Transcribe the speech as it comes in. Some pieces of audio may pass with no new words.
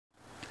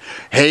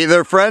Hey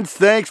there friends,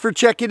 thanks for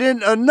checking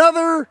in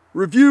another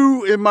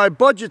review in my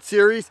budget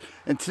series,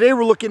 and today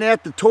we're looking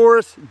at the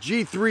Taurus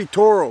G3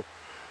 TORO.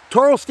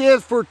 TORO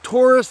stands for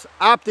Taurus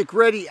Optic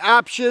Ready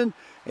Option,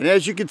 and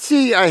as you can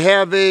see I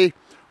have a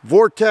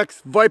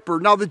Vortex Viper.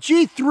 Now the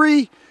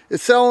G3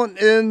 is selling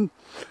in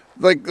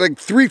like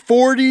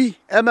 $340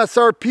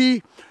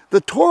 MSRP. The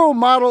TORO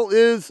model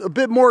is a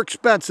bit more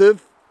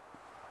expensive,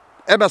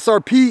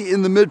 MSRP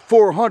in the mid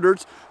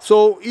 400s.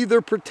 So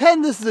either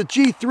pretend this is a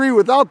G3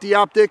 without the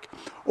optic,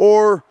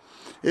 or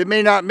it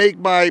may not make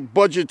my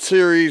budget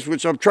series,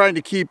 which I'm trying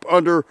to keep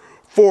under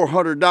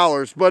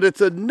 $400. But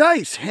it's a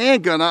nice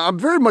handgun. I'm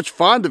very much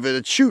fond of it.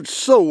 It shoots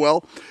so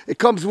well. It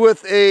comes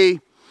with a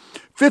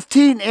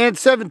 15 and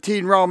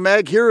 17 round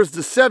mag. Here is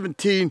the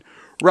 17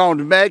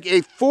 round mag,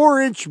 a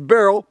 4-inch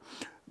barrel,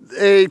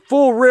 a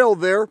full rail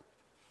there,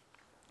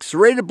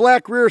 serrated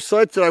black rear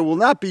sights that I will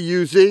not be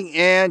using,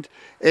 and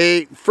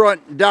a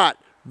front dot.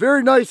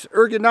 Very nice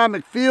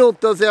ergonomic feel. It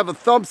does have a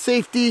thumb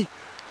safety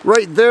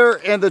right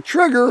there, and the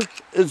trigger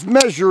is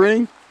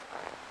measuring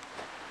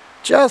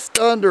just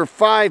under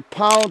 5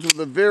 pounds with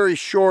a very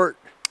short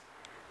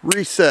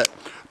reset.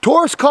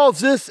 Taurus calls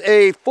this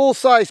a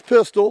full-size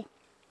pistol.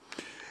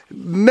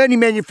 Many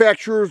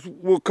manufacturers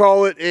will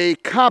call it a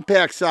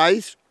compact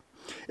size.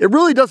 It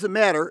really doesn't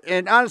matter,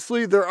 and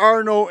honestly there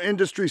are no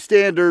industry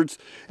standards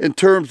in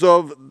terms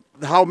of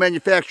how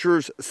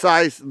manufacturers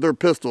size their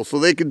pistols, so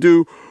they can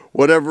do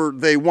whatever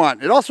they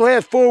want. It also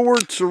has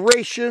forward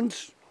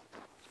serrations,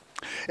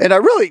 and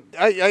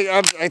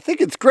I think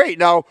it's great.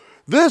 Now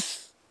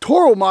this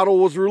TORO model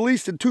was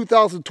released in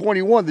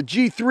 2021, the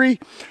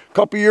G3 a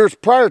couple years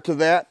prior to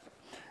that,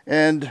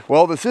 and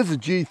well, this is a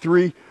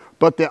G3,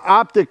 but the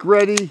Optic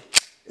Ready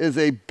is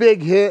a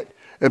big hit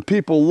and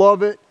people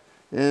love it,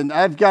 and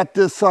I've got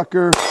this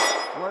sucker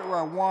right where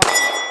I want it.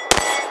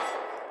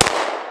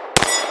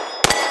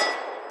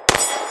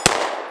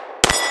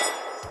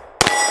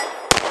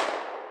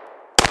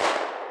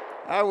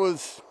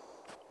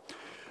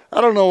 I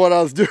don't know what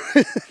I was doing.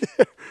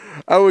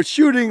 I was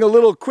shooting a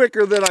little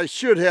quicker than I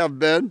should have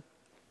been.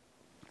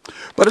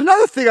 But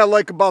another thing I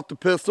like about the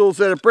pistol is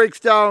that it breaks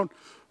down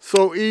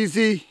so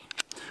easy.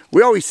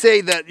 We always say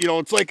that, you know,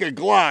 it's like a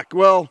Glock.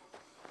 Well,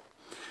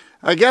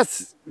 I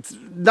guess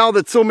now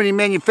that so many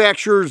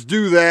manufacturers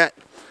do that,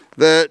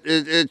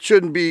 it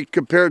shouldn't be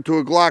compared to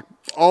a Glock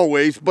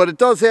always. But it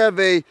does have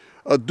a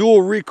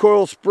dual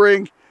recoil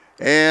spring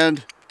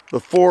and the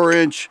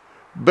 4-inch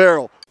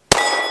barrel.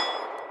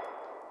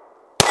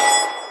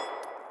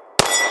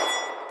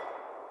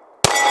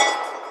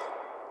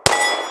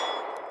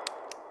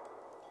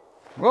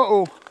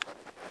 Uh-oh,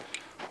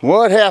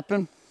 what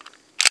happened?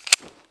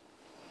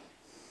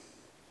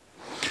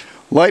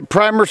 Light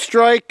primer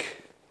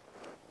strike.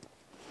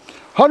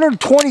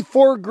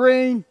 124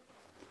 grain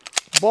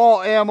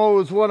ball ammo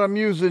is what I'm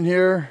using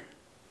here.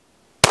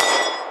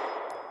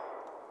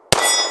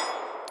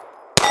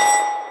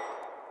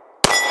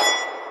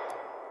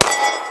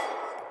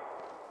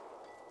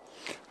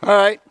 All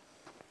right,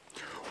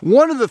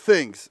 one of the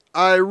things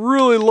I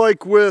really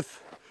like with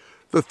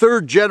the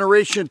 3rd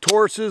generation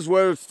Tauruses,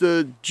 whether it's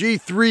the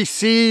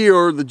G3C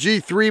or the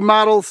G3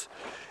 models,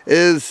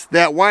 is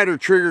that wider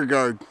trigger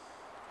guard.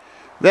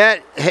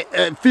 That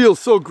it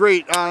feels so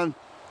great on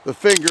the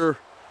finger,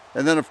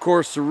 and then of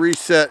course the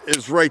reset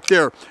is right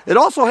there. It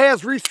also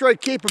has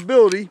restrike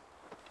capability,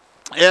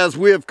 as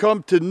we have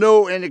come to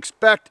know and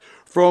expect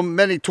from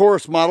many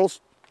Taurus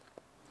models.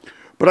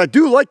 But I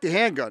do like the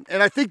handgun,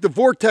 and I think the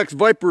Vortex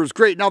Viper is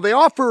great. Now they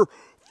offer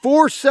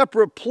 4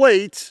 separate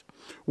plates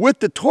with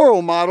the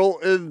TORO model,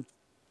 and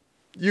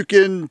you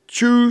can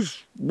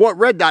choose what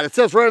red dot. It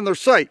says right on their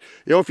site,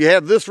 you know, if you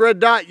have this red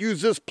dot,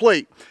 use this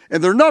plate.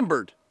 And they're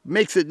numbered.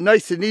 Makes it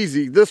nice and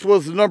easy. This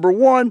was the number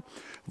 1.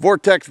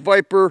 Vortex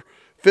Viper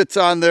fits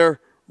on there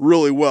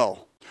really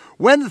well.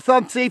 When the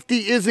thumb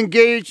safety is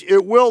engaged,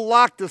 it will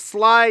lock the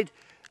slide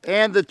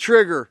and the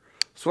trigger.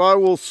 So I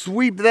will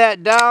sweep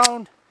that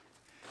down,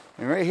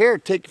 and right here,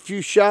 take a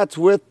few shots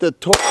with the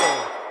TORO.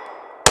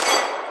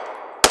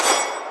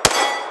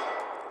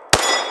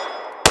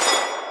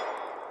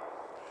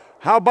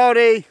 How about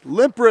a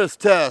limp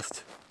wrist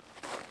test?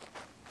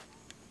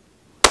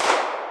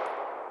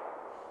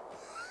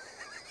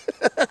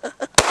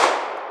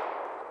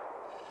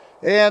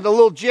 And a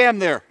little jam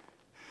there.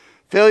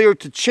 Failure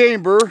to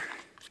chamber.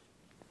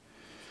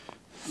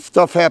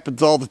 Stuff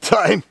happens all the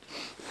time.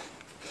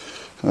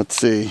 Let's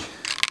see.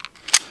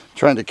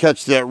 Trying to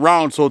catch that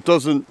round so it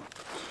doesn't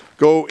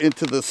go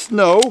into the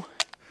snow,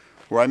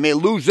 where I may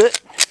lose it.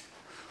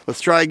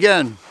 Let's try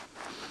again.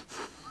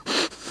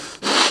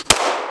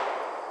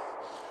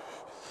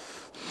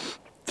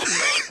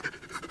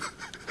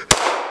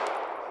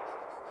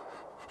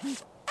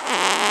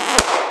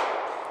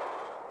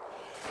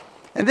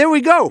 And there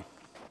we go.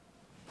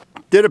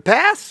 Did it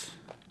pass?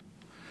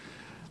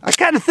 I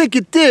kind of think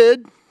it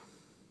did.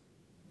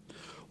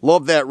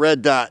 Love that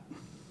red dot.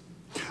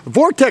 The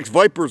Vortex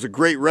Viper is a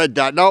great red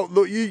dot. Now,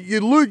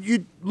 you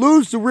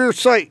lose the rear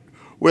sight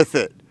with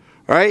it.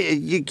 All right?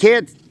 You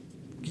can't,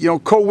 you know,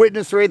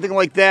 co-witness or anything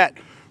like that.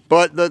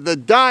 but the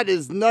dot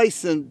is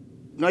nice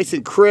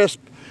and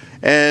crisp,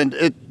 and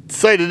it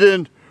sighted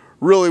in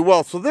really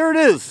well. So there it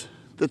is,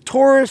 the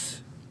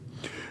Taurus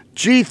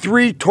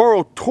G3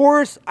 TORO,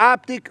 Taurus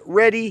Optic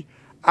Ready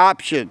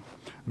Option.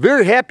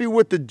 Very happy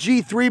with the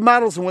G3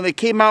 models, and when they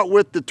came out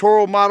with the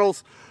TORO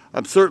models,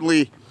 I'm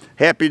certainly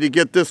happy to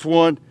get this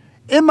one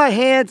in my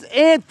hands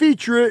and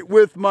feature it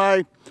with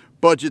my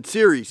budget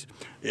series.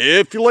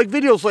 If you like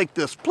videos like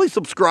this, please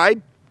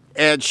subscribe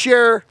and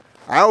share.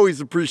 I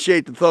always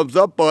appreciate the thumbs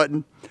up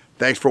button.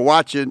 Thanks for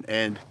watching,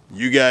 and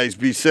you guys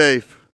be safe.